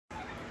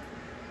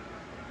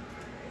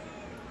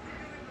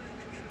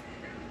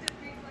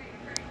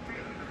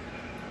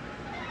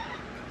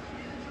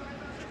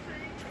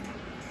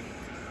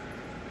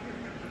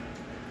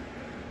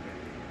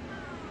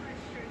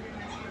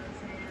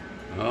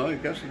I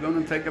guess he's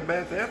going to take a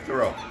bath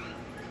after all.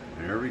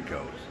 There he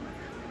goes.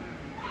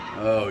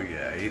 Oh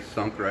yeah, he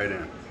sunk right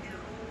in.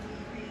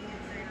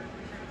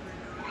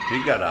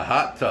 He got a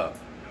hot tub.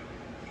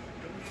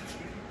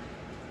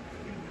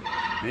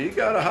 He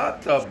got a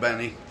hot tub,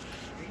 Benny.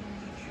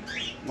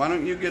 Why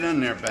don't you get in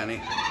there,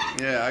 Benny?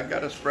 Yeah, I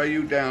gotta spray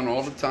you down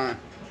all the time.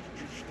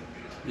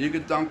 You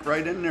could dunk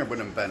right in there with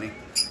him, Benny.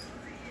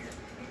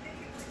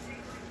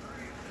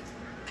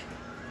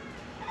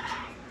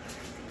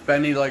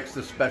 Benny likes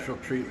the special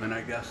treatment,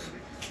 I guess.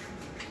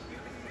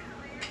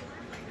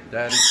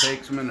 Daddy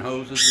takes him and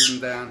hoses him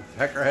down.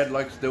 Peckerhead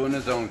likes doing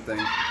his own thing.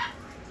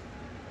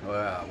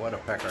 Wow, what a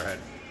peckerhead.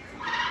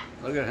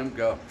 Look at him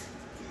go.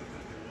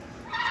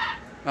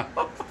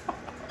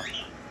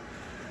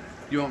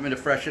 You want me to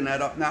freshen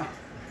that up now?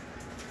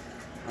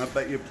 I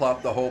bet you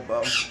plopped the whole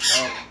bow.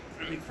 Oh,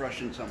 let me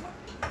freshen some up.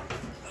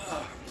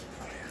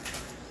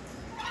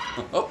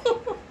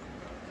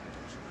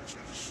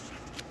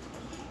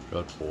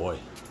 Good boy.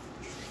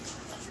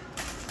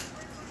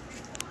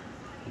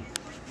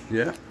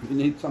 Yeah, you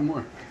need some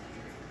more.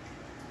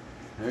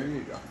 There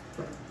you go.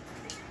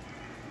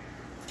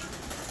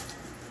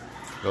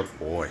 Good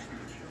boy.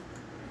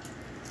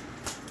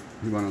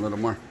 You want a little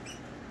more?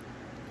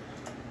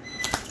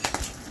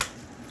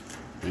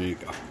 There you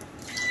go.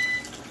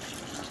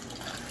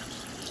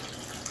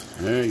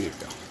 There you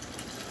go.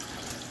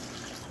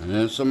 And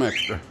there's some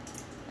extra.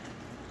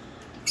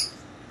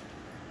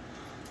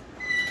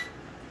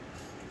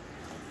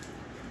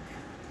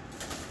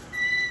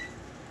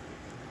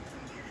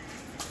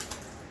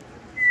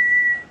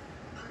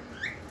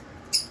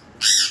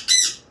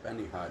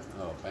 Benny hiding.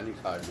 Oh, Benny's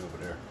hiding over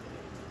there.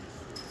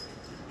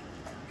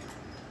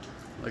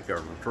 Like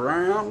a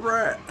drowned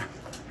rat.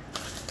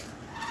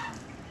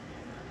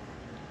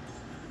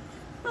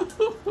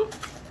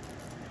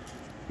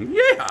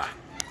 Yeah.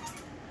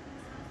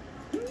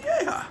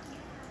 Yeah.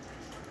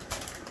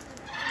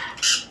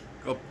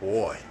 Good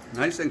boy.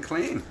 Nice and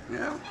clean.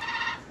 Yeah.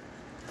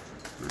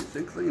 Nice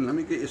and clean. Let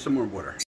me get you some more water.